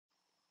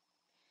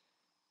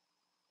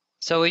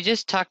So we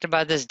just talked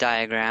about this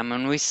diagram,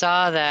 and we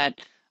saw that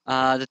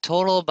the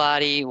total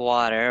body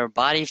water or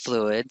body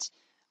fluids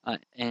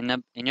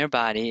in your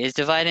body is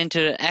divided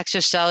into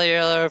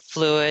extracellular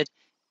fluid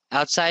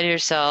outside your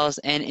cells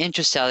and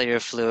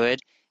intracellular fluid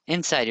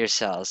inside your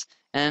cells.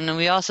 And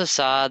we also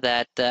saw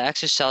that the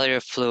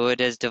extracellular fluid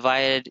is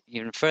divided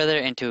even further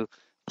into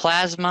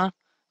plasma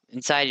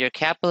inside your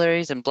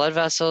capillaries and blood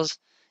vessels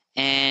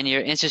and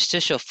your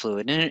interstitial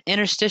fluid. And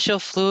interstitial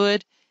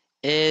fluid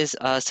is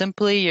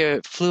simply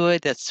your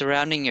fluid that's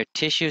surrounding your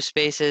tissue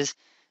spaces.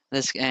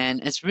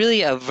 And it's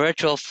really a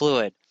virtual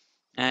fluid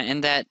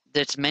in that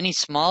there's many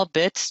small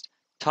bits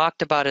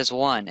talked about as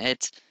one.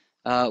 It's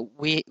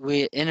we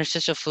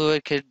interstitial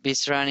fluid could be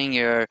surrounding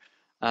your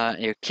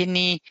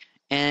kidney,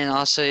 and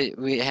also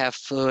we have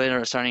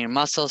fluid surrounding your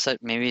muscles, so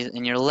maybe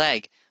in your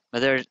leg.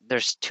 But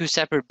there's two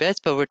separate bits,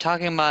 but we're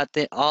talking about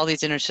all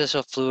these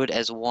interstitial fluid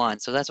as one.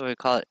 So that's what we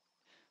call it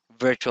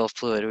virtual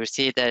fluid. We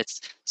see that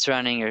it's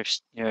surrounding your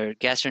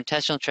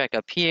gastrointestinal tract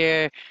up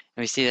here, and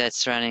we see that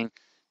surrounding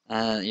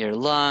your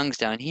lungs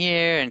down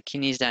here and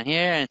kidneys down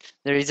here, and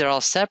these are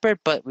all separate,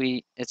 but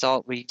we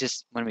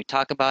just when we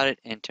talk about it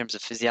in terms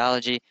of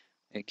physiology,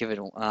 we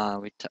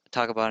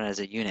talk about it as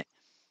a unit.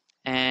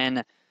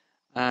 And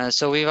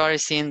so we've already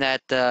seen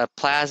that the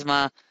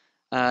plasma,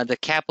 the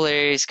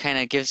capillaries kind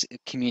of gives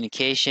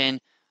communication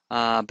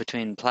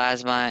between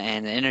plasma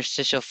and the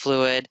interstitial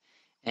fluid,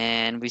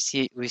 and we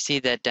see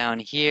that down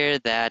here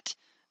that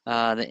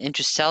the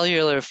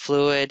intracellular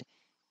fluid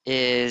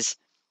is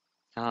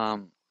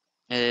um,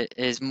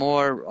 is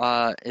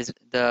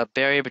the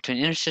barrier between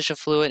interstitial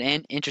fluid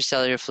and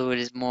intracellular fluid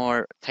is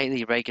more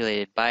tightly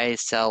regulated by the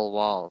cell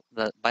wall.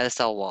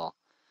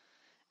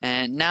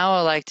 And now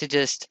I like to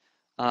just,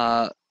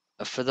 uh,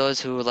 for those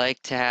who like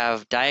to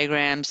have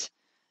diagrams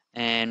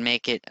and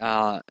make it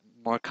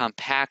more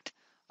compact,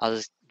 I'll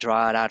just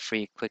draw it out for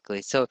you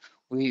quickly. So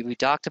we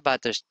talked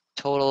about there's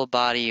total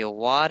body of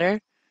water,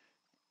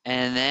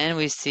 and then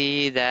we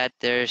see that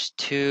there are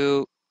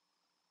two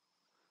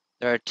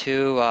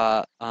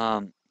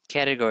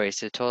categories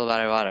to total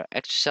body of water: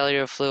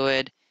 extracellular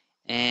fluid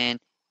and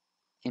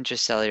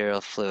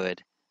intracellular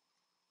fluid.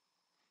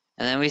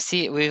 And then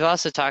we've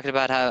also talked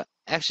about how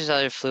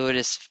extracellular fluid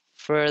is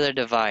further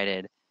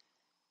divided.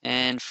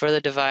 And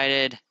further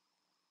divided.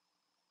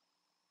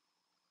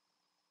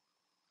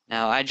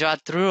 Now I draw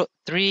through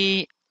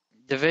three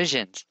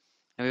divisions,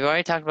 and we've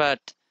already talked about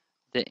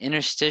the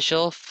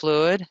interstitial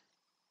fluid.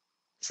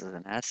 This is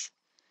an S,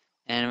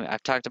 and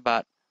I've talked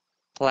about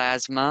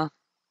plasma.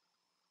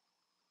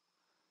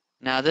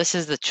 Now this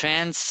is the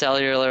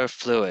transcellular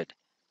fluid,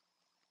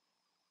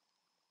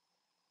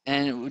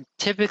 and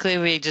typically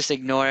we just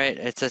ignore it.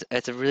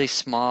 It's a really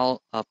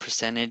small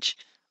percentage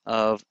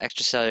of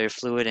extracellular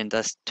fluid and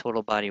thus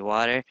total body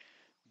water.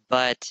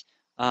 But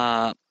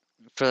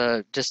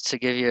for just to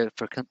give you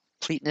for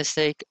completeness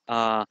sake,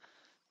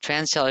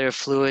 transcellular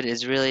fluid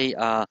is really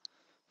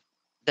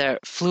they're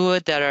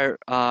fluid that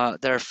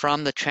are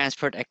from the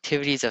transport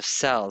activities of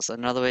cells.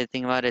 Another way to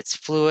think about it, it's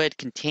fluid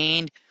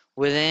contained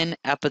within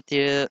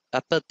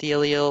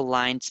epithelial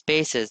lined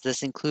spaces.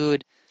 This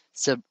include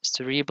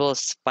cerebral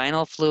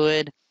spinal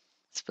fluid,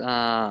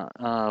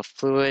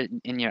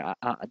 fluid in the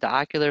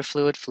ocular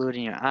fluid, fluid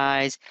in your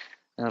eyes,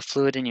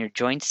 fluid in your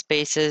joint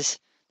spaces.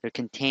 They're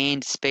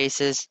contained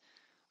spaces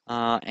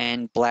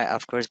and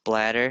of course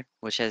bladder,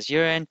 which has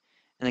urine,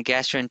 and the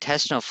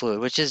gastrointestinal fluid,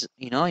 which is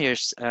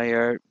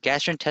your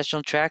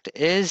gastrointestinal tract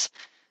is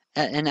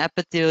an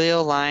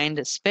epithelial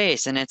lined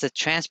space, and it's a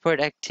transport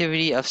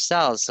activity of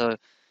cells. So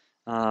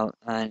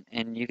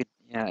and you could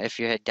if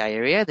you had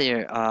diarrhea,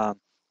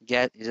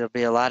 there'll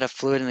be a lot of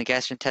fluid in the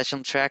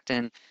gastrointestinal tract,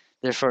 and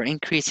therefore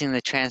increasing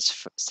the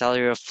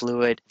transcellular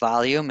fluid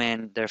volume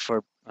and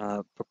therefore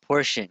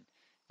proportion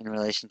in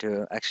relation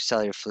to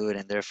extracellular fluid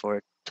and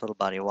therefore total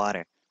body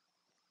water.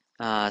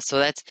 So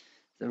that's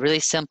really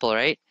simple,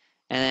 right?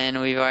 And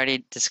then we've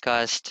already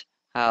discussed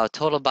how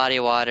total body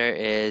water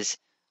is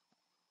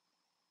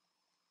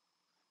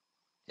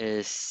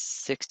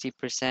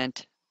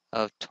 60%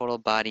 of total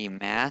body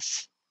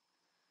mass,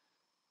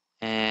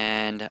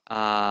 and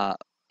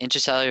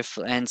intracellular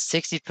and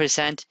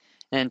 60%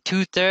 and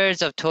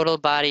 2/3 of total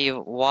body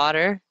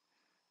water.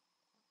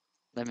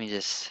 Let me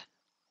just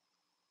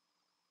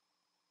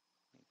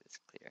make this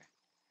clear.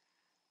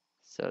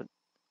 So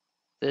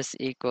this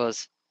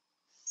equals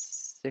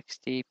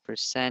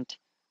 60%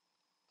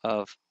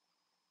 of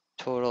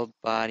total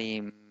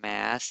body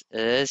mass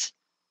is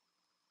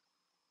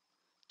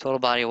total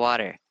body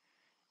water.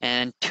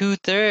 And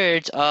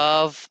 2/3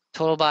 of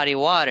total body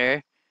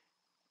water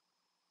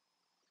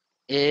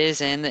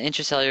is in the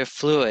intracellular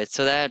fluid.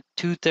 So that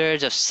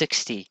 2/3 of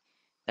 60,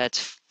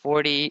 that's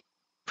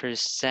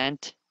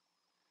 40%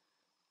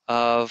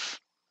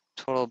 of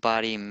total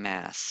body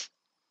mass,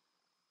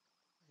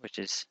 which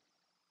is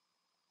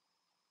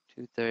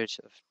 2/3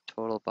 of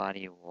total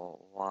body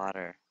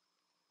water.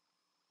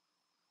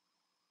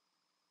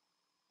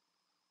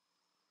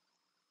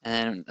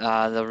 And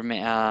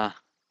then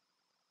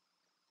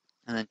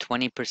and then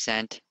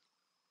 20%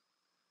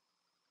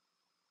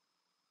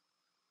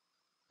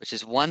 which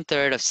is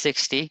 1/3 of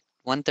 60,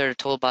 1/3 of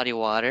total body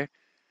water,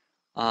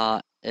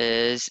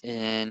 is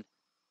in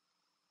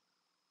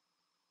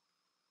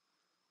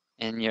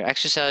your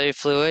extracellular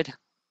fluid.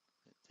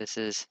 This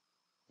is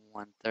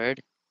 1/3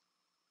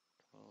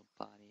 total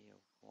body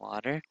of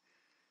water.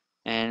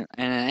 And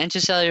an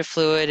intracellular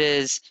fluid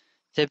is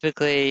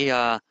typically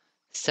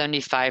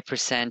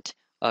 75%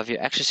 of your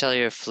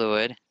extracellular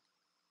fluid.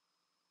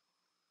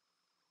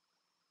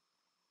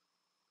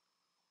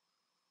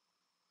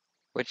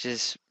 Which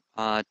is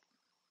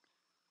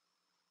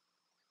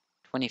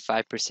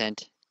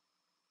 25%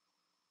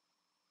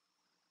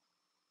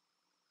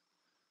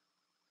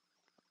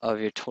 of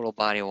your total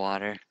body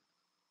water.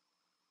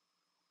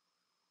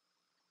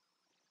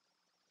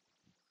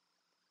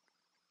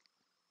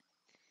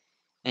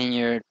 And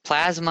your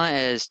plasma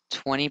is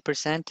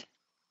 20%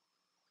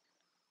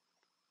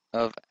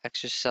 of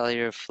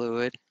extracellular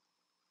fluid.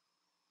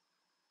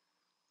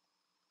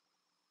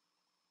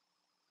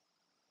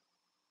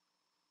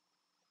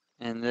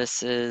 And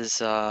this is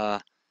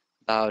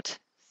about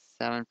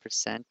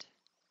 7%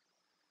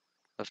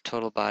 of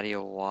total body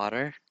of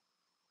water.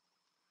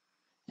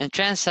 And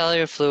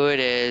transcellular fluid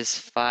is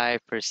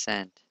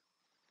 5%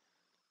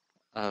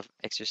 of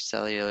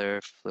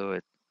extracellular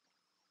fluid.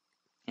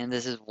 And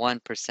this is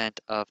 1%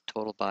 of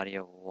total body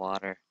of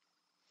water.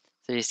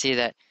 So you see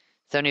that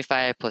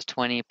 75 plus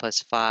 20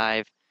 plus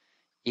 5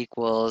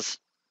 equals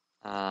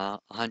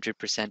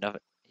 100% of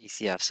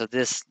ECF. So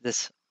this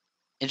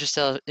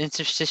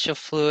interstitial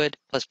fluid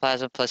plus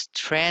plasma plus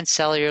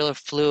transcellular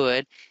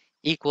fluid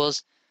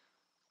equals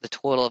the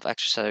total of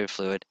extracellular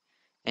fluid.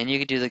 And you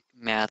can do the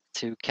math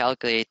to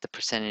calculate the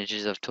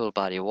percentages of total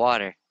body of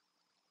water.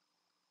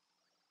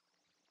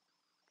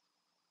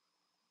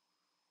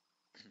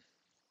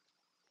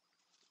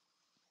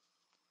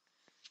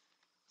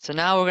 So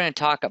now we're going to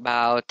talk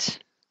about,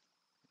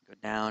 go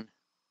down,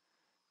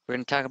 we're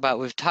going to talk about,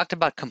 we've talked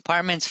about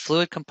compartments,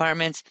 fluid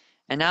compartments,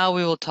 and now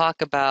we will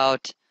talk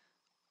about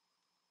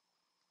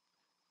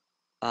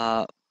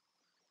a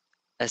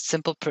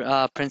simple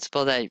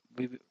principle that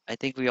I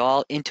think we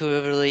all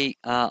intuitively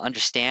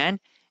understand,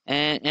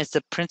 and it's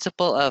the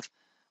principle of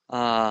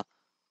uh,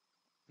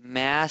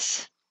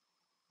 mass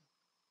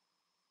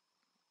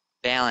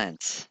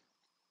balance.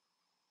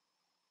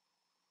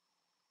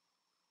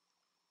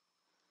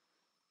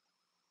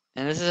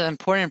 And this is an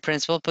important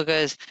principle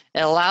because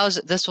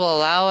this will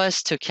allow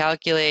us to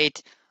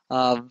calculate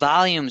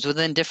volumes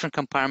within different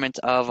compartments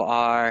of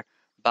our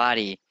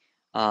body.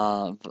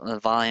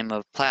 Volume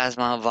of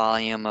plasma,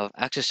 volume of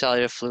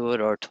extracellular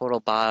fluid, or total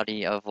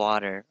body of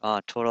water,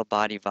 total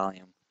body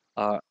volume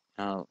of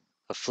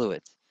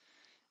fluids.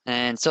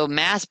 And so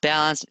mass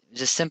balance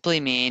just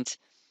simply means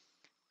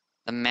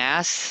the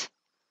mass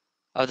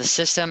of the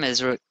system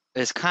is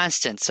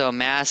constant. So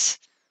mass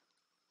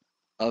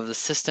of the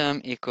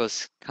system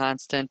equals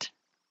constant.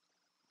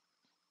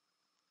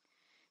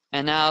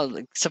 And now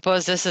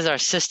suppose this is our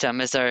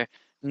system, is our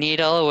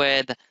needle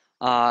with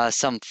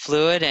some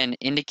fluid and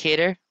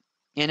indicator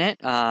in it,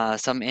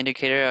 some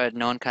indicator at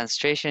known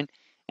concentration,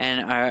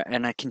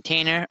 and a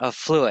container of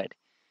fluid.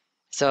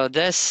 So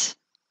this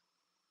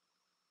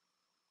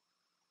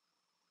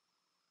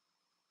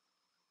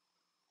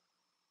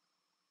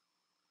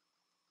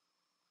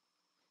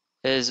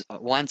is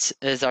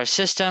our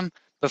system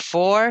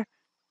before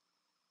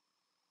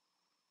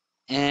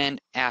and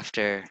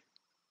after.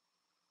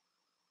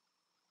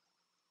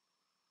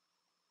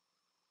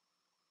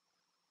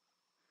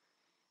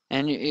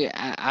 And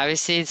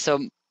obviously, so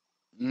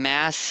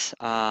mass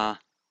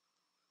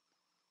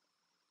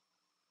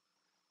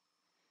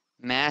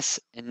mass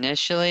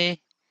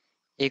initially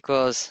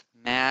equals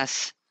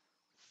mass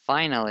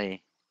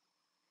finally.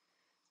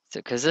 So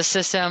because this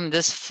system,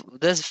 this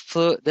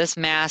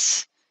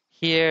mass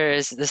here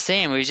is the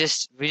same. We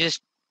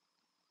just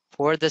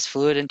poured this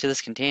fluid into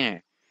this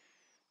container.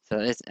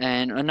 So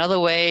and another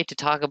way to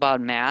talk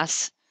about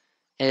mass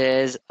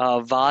is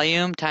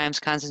volume times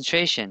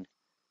concentration.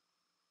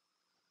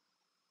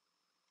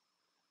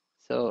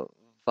 So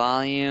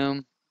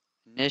volume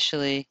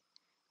initially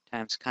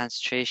times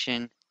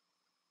concentration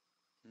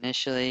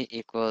initially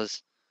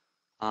equals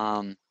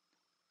volume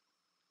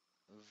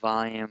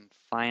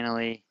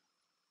finally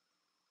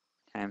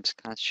times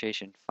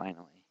concentration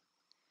finally.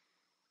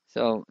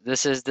 So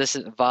this is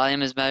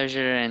volume is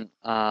measured in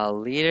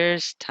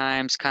liters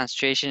times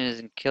concentration is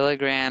in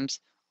kilograms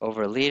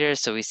over liters.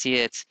 So we see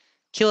it's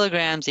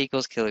kilograms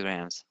equals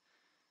kilograms.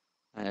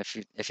 If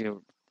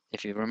you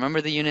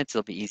remember the units,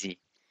 it'll be easy.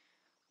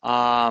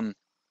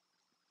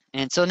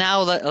 And so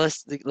now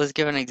let's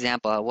give an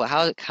example.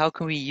 Well, how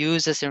can we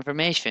use this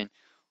information?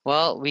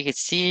 Well, we could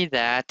see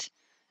that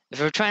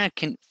if we're trying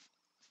to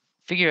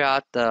figure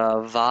out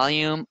the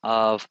volume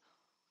of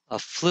a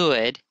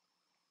fluid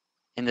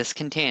in this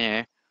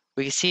container,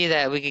 we can see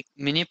that we could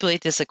manipulate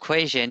this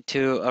equation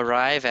to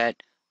arrive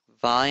at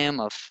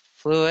volume of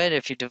fluid.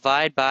 If you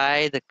divide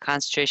by the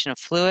concentration of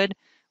fluid,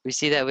 we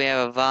see that we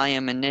have a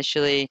volume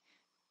initially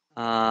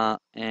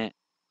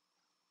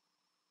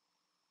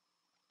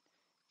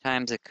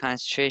times the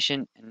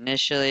concentration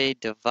initially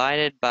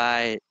divided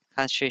by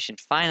concentration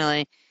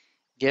finally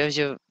gives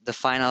you the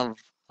final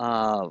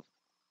uh,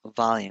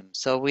 volume.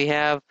 So if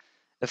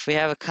we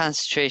have a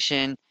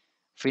concentration,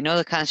 if we know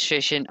the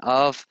concentration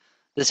of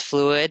this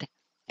fluid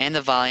and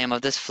the volume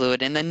of this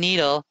fluid in the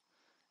needle,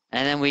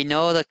 and then we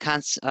know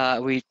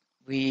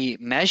we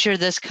measure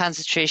this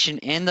concentration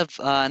in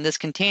this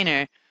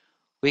container,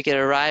 we could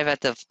arrive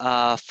at the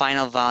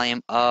final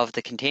volume of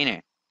the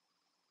container.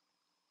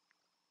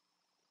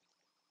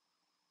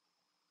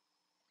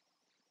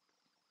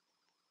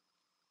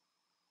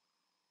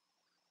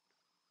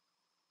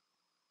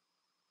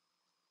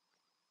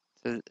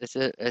 So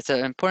it's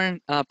an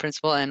important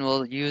principle, and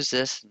we'll use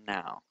this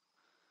now.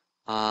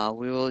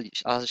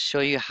 I'll show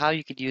you how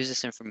you could use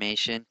this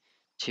information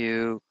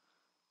to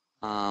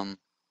um,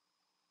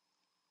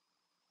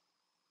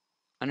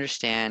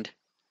 understand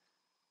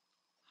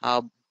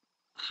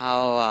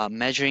how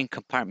measuring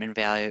compartment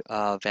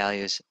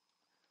values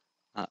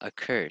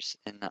occurs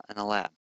in the lab.